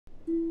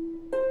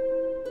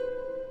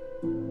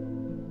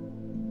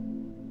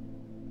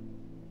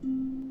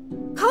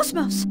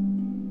KOS-MOS!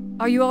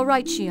 Are you all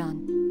right,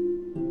 Shion?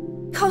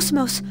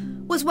 KOS-MOS,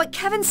 was what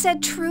Kevin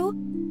said true?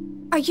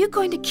 Are you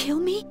going to kill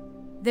me?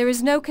 There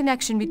is no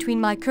connection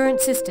between my current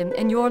system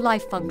and your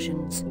life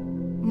functions.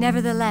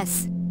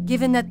 Nevertheless,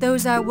 given that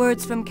those are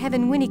words from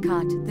Kevin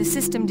Winnicott, the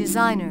system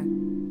designer,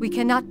 we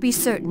cannot be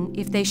certain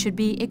if they should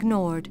be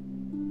ignored.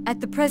 At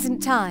the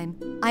present time,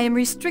 I am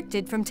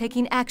restricted from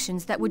taking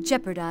actions that would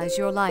jeopardize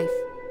your life.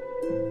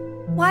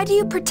 Why do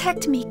you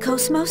protect me,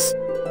 KOS-MOS?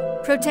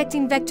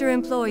 Protecting Vector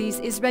employees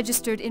is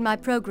registered in my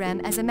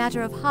program as a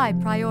matter of high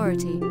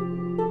priority.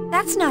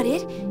 That's not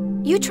it.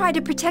 You tried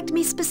to protect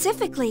me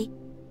specifically.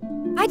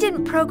 I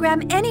didn't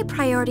program any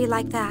priority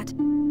like that.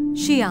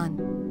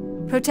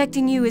 Shion,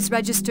 protecting you is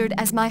registered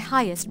as my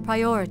highest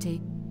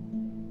priority.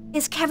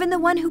 Is Kevin the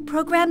one who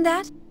programmed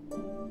that?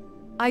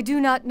 I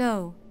do not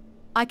know.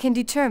 I can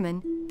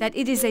determine that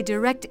it is a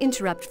direct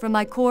interrupt from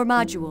my core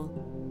module,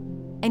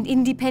 and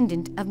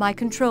independent of my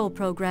control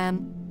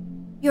program.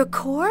 Your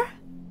core?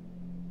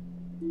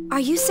 Are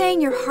you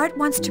saying your heart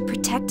wants to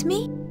protect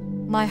me?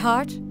 My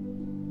heart?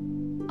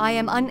 I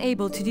am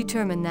unable to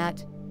determine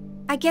that.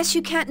 I guess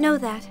you can't know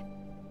that.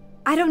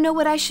 I don't know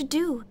what I should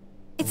do.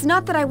 It's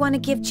not that I want to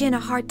give Jin a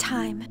hard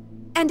time.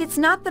 And it's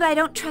not that I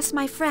don't trust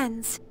my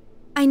friends.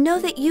 I know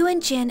that you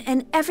and Jin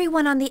and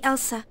everyone on the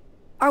Elsa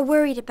are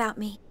worried about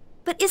me.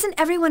 But isn't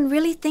everyone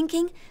really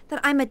thinking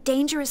that I'm a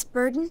dangerous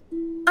burden?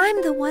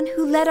 I'm the one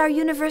who led our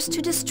universe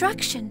to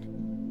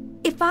destruction.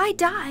 If I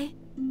die,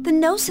 the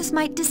Gnosis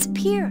might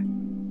disappear.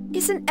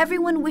 Isn't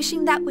everyone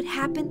wishing that would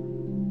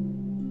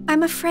happen?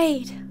 I'm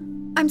afraid.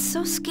 I'm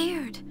so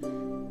scared.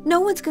 No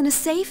one's gonna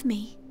save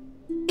me.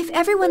 If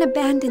everyone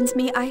abandons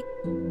me,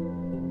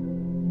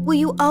 Will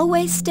you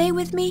always stay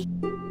with me?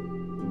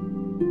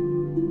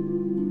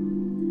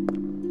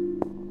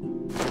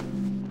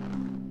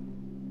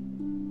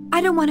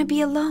 I don't want to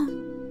be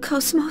alone,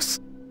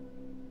 KOS-MOS.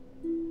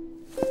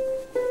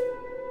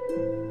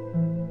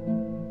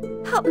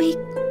 Help me,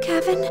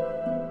 Kevin.